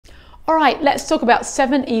All right, let's talk about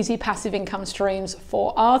 7 easy passive income streams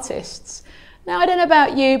for artists. Now, I don't know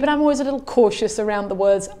about you, but I'm always a little cautious around the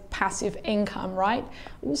words passive income, right?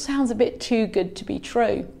 It all sounds a bit too good to be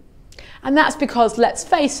true. And that's because, let's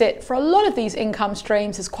face it, for a lot of these income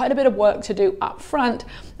streams, there's quite a bit of work to do up front,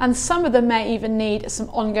 and some of them may even need some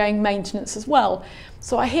ongoing maintenance as well.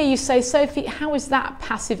 So I hear you say, Sophie, how is that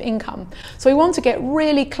passive income? So we want to get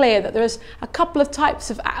really clear that there's a couple of types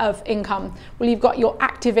of income. Well, you've got your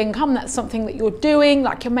active income, that's something that you're doing,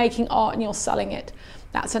 like you're making art and you're selling it.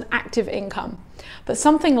 That's an active income. But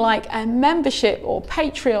something like a membership or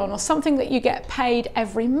Patreon or something that you get paid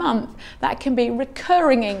every month, that can be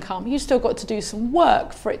recurring income. You've still got to do some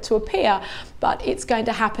work for it to appear, but it's going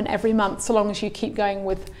to happen every month so long as you keep going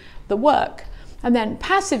with the work. And then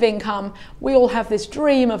passive income, we all have this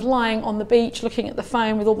dream of lying on the beach looking at the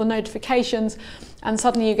phone with all the notifications, and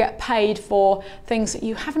suddenly you get paid for things that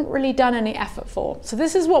you haven't really done any effort for. So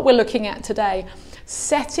this is what we're looking at today,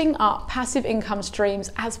 setting up passive income streams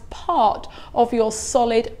as part of your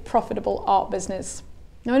solid, profitable art business.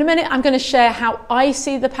 Now in a minute, I'm going to share how I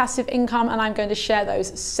see the passive income, and I'm going to share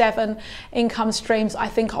those 7 income streams I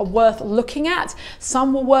think are worth looking at.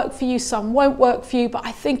 Some will work for you, some won't work for you, but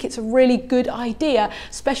I think it's a really good idea,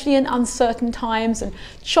 especially in uncertain times and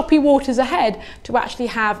choppy waters ahead, to actually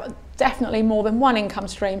have definitely more than one income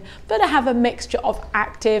stream, but to have a mixture of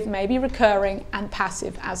active, maybe recurring, and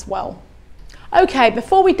passive as well. Okay,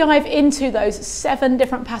 before we dive into those 7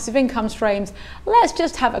 different passive income streams, let's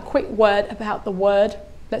just have a quick word about the word.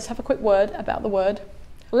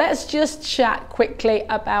 Let's just chat quickly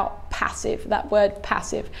about passive, that word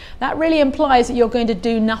passive. That really implies that you're going to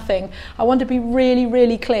do nothing. I want to be really,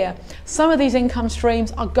 really clear. Some of these income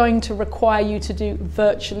streams are going to require you to do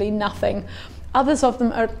virtually nothing. Others of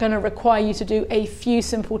them are going to require you to do a few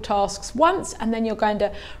simple tasks once, and then you're going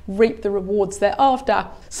to reap the rewards thereafter.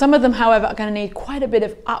 Some of them, however, are going to need quite a bit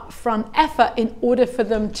of upfront effort in order for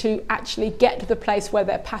them to actually get to the place where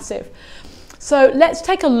they're passive. So let's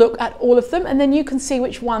take a look at all of them, and then you can see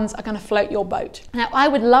which ones are going to float your boat. Now, I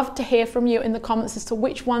would love to hear from you in the comments as to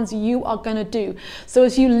which ones you are going to do. So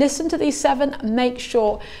as you listen to these 7, make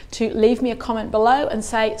sure to leave me a comment below and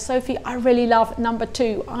say, Sophie, I really love number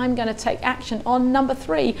 2. I'm going to take action on number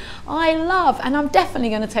 3. I love, and I'm definitely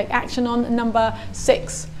going to take action on number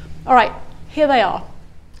 6. All right, here they are.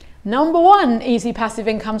 Number 1 easy passive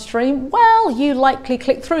income stream. Well, you likely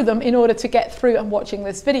clicked through them in order to get through and watching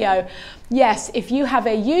this video. Yes, if you have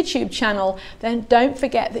a YouTube channel, then don't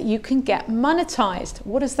forget that you can get monetized.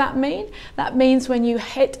 What does that mean? That means when you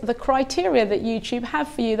hit the criteria that YouTube have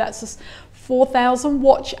for you, that's 4,000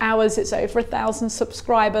 watch hours, it's over 1,000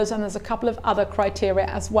 subscribers, and there's a couple of other criteria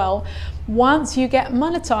as well. Once you get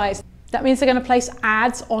monetized, that means they're going to place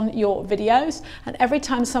ads on your videos, and every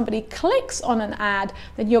time somebody clicks on an ad,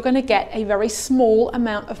 then you're going to get a very small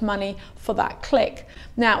amount of money for that click.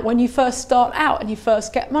 Now, when you first start out and you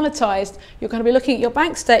first get monetized, you're going to be looking at your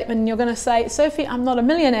bank statement and you're going to say, Sophie, I'm not a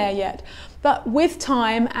millionaire yet. But with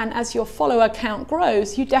time, and as your follower count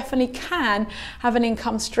grows, you definitely can have an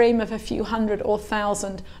income stream of a few $100 or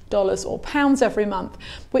 $1,000 or pounds every month,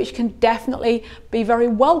 which can definitely be very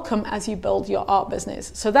welcome as you build your art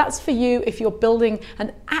business. So that's for you if you're building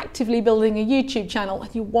and actively building a YouTube channel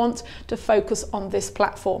and you want to focus on this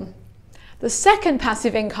platform. The second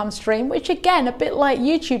passive income stream, which again, a bit like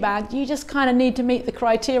YouTube ad, you just kind of need to meet the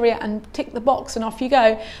criteria and tick the box and off you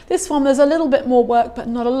go. This one, there's a little bit more work, but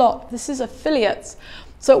not a lot. This is affiliates.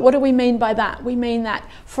 So what do we mean by that? We mean that,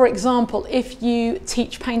 for example, if you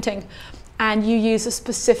teach painting and you use a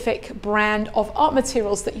specific brand of art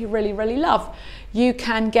materials that you really, really love, you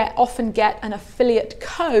can often get an affiliate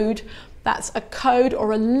code. That's a code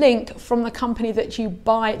or a link from the company that you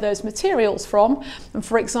buy those materials from. And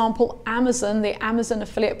for example, Amazon, the Amazon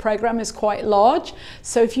affiliate program is quite large.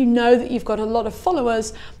 So if you know that you've got a lot of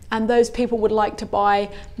followers and those people would like to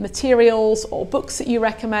buy materials or books that you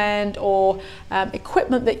recommend or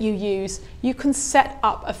equipment that you use, you can set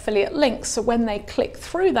up affiliate links. So when they click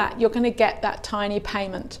through that, you're going to get that tiny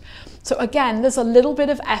payment. So again, there's a little bit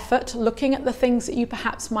of effort looking at the things that you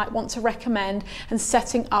perhaps might want to recommend and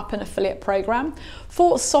setting up an affiliate program.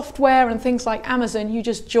 For software and things like Amazon, you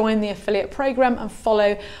just join the affiliate program and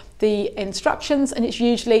follow the instructions, and it's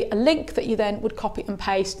usually a link that you then would copy and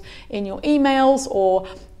paste in your emails or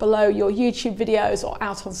below your YouTube videos or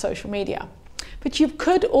out on social media. But you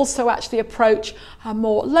could also actually approach a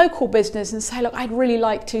more local business and say, look, I'd really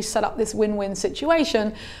like to set up this win-win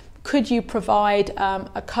situation. Could you provide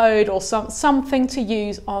a code or something to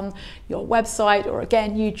use on your website, or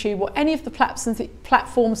again YouTube, or any of the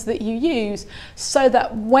platforms that you use, so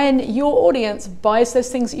that when your audience buys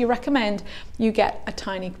those things that you recommend, you get a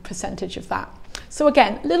tiny percentage of that. So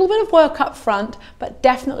again, a little bit of work up front, but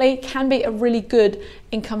definitely can be a really good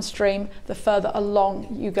income stream the further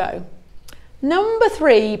along you go. Number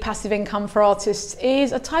 3 passive income for artists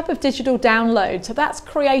is a type of digital download. So that's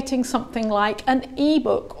creating something like an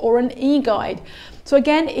ebook or an e-guide. So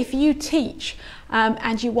again, if you teach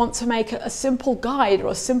and you want to make a simple guide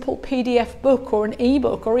or a simple PDF book or an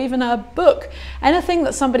ebook or even a book, anything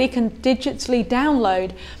that somebody can digitally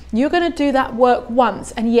download, you're going to do that work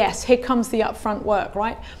once. And yes, here comes the upfront work,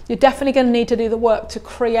 right? You're definitely going to need to do the work to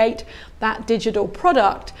create that digital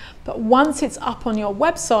product. But once it's up on your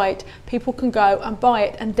website, people can go and buy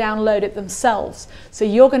it and download it themselves. So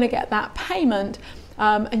you're going to get that payment.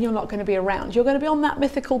 And you're not going to be around. You're going to be on that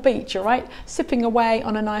mythical beach, all right, sipping away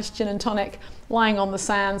on a nice gin and tonic, lying on the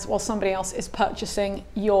sands while somebody else is purchasing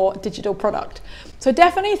your digital product. So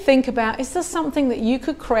definitely think about, is there something that you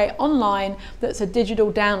could create online that's a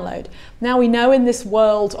digital download? Now we know in this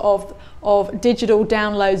world of digital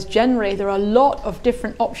downloads generally, there are a lot of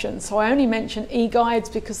different options. So I only mention e-guides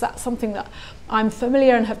because that's something that I'm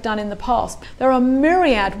familiar and have done in the past. There are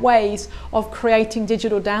myriad ways of creating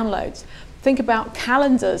digital downloads. Think about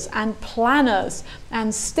calendars and planners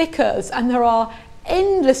and stickers, and there are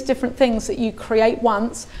endless different things that you create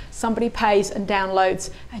once, somebody pays and downloads,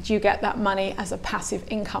 and you get that money as a passive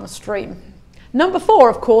income stream. Number 4,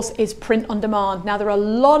 of course, is print on demand. Now, there are a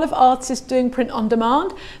lot of artists doing print on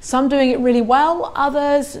demand, some doing it really well,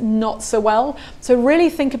 others not so well. So really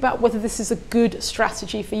think about whether this is a good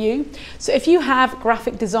strategy for you. So if you have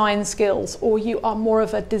graphic design skills, or you are more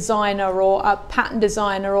of a designer or a pattern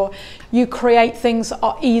designer, or you create things that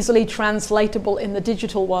are easily translatable in the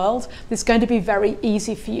digital world, it's going to be very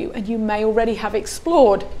easy for you, and you may already have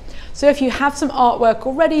explored. So if you have some artwork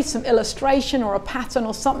already, some illustration or a pattern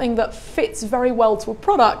or something that fits very well to a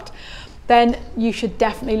product, then you should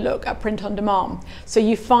definitely look at print on demand. So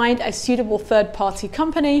you find a suitable third-party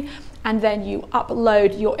company, and then you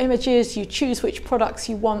upload your images, you choose which products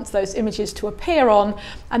you want those images to appear on,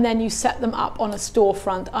 and then you set them up on a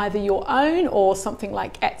storefront, either your own or something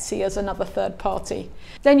like Etsy as another third party.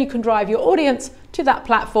 Then you can drive your audience to that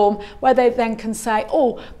platform where they then can say,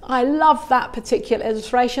 oh, I love that particular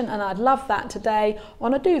illustration and I'd love that today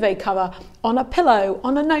on a duvet cover, on a pillow,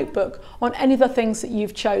 on a notebook, on any of the things that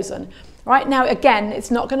you've chosen. Right now, again,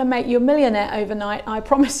 it's not going to make you a millionaire overnight, I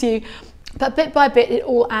promise you, but bit by bit it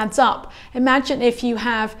all adds up. Imagine if you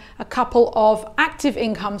have a couple of active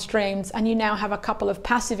income streams and you now have a couple of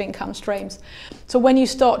passive income streams. So when you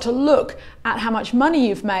start to look at how much money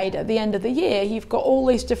you've made at the end of the year, you've got all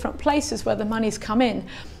these different places where the money's come in.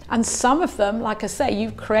 And some of them, like I say,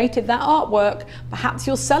 you've created that artwork, perhaps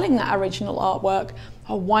you're selling that original artwork,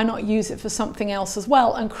 or why not use it for something else as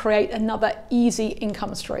well and create another easy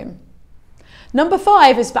income stream. Number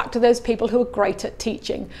 5 is back to those people who are great at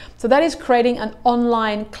teaching. So that is creating an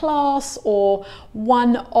online class or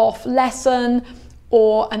one-off lesson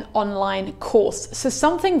or an online course. So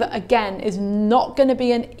something that, again, is not going to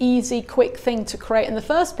be an easy, quick thing to create in the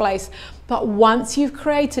first place, but once you've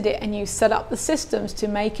created it and you set up the systems to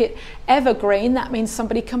make it evergreen, that means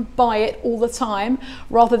somebody can buy it all the time,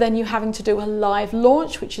 rather than you having to do a live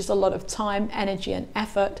launch, which is a lot of time, energy, and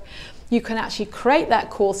effort. You can actually create that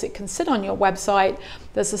course. It can sit on your website.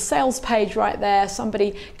 There's a sales page right there.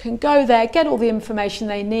 Somebody can go there, get all the information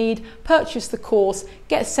they need, purchase the course,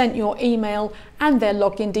 get sent your email, and their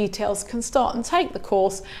login details, can start and take the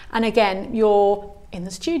course. And again, you're in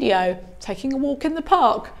the studio, taking a walk in the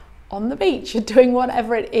park, on the beach, you're doing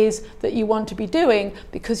whatever it is that you want to be doing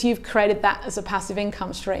because you've created that as a passive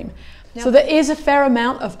income stream. Yep. So there is a fair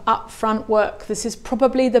amount of upfront work. This is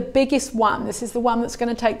probably the biggest one. This is the one that's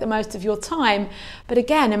going to take the most of your time. But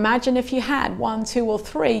again, imagine if you had 1, 2, or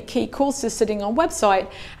 3 key courses sitting on a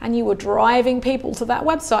website and you were driving people to that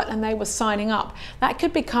website and they were signing up. That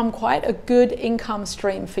could become quite a good income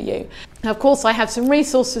stream for you. Now, of course, I have some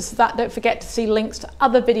resources for that. Don't forget to see links to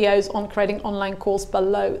other videos on creating online course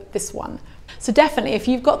below this one. So definitely, if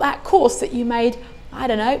you've got that course that you made, I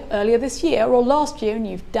don't know, earlier this year or last year and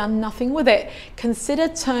you've done nothing with it, consider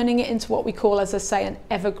turning it into what we call, as I say, an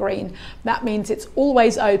evergreen. That means it's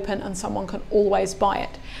always open and someone can always buy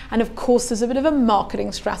it. And of course, there's a bit of a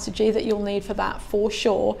marketing strategy that you'll need for that for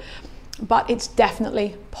sure, but it's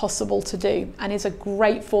definitely possible to do and is a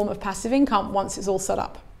great form of passive income once it's all set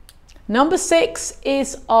up. Number 6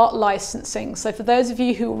 is art licensing. So for those of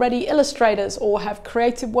you who are already illustrators or have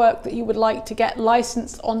creative work that you would like to get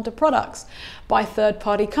licensed onto products by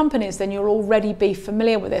third-party companies, then you'll already be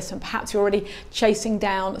familiar with this, and perhaps you're already chasing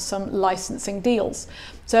down some licensing deals.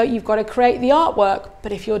 So you've got to create the artwork,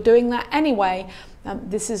 but if you're doing that anyway,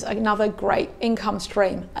 this is another great income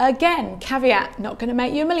stream. Again, caveat, not going to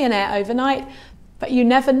make you a millionaire overnight, but you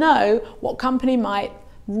never know what company might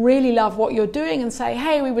really love what you're doing and say,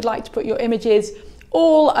 hey, we would like to put your images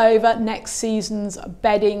all over next season's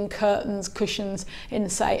bedding, curtains, cushions in,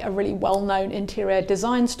 say, a really well-known interior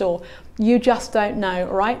design store. You just don't know,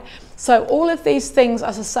 right? So all of these things,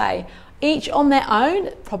 as I say, each on their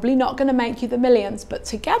own, probably not going to make you the millions, but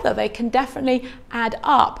together they can definitely add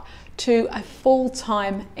up to a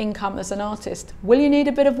full-time income as an artist. Will you need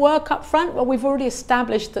a bit of work up front? Well, we've already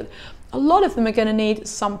established that a lot of them are going to need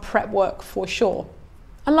some prep work for sure.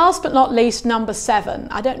 And last but not least, number 7.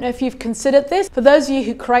 I don't know if you've considered this. For those of you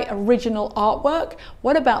who create original artwork,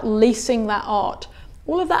 what about leasing that art?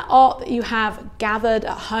 All of that art that you have gathered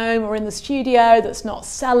at home or in the studio that's not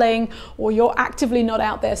selling, or you're actively not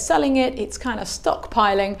out there selling it, it's kind of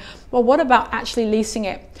stockpiling. Well, what about actually leasing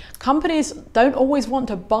it? Companies don't always want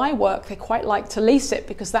to buy work, they quite like to lease it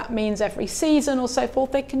because that means every season or so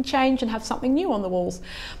forth they can change and have something new on the walls.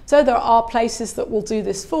 So there are places that will do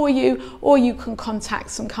this for you, or you can contact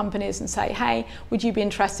some companies and say, hey, would you be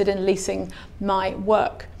interested in leasing my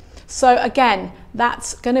work? So again,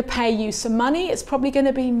 that's going to pay you some money. It's probably going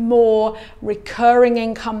to be more recurring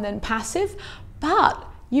income than passive, but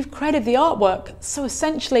you've created the artwork. So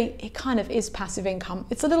essentially it kind of is passive income.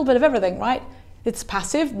 It's a little bit of everything, right? It's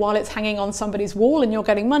passive while it's hanging on somebody's wall and you're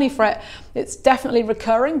getting money for it. It's definitely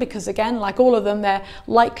recurring because, again, like all of them, they're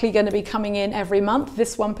likely going to be coming in every month,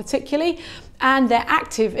 this one particularly, and they're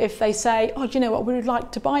active if they say, oh, do you know what, we would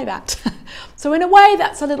like to buy that. So in a way,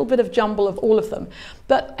 that's a little bit of jumble of all of them.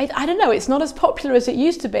 But I don't know, it's not as popular as it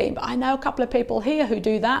used to be, but I know a couple of people here who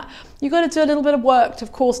do that. You've got to do a little bit of work,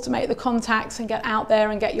 of course, to make the contacts and get out there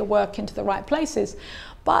and get your work into the right places.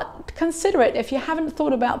 But consider it. If you haven't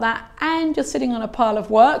thought about that and you're sitting on a pile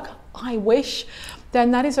of work, I wish,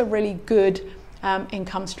 then that is a really good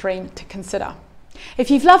income stream to consider.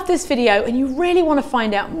 If you've loved this video and you really want to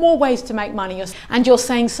find out more ways to make money, and you're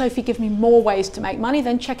saying, Sophie, give me more ways to make money,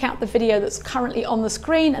 then check out the video that's currently on the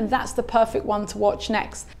screen, and that's the perfect one to watch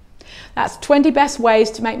next. That's 20 best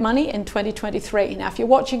ways to make money in 2023. Now, if you're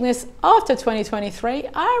watching this after 2023,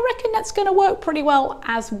 I reckon that's going to work pretty well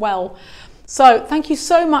as well. So thank you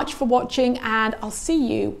so much for watching, and I'll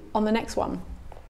see you on the next one.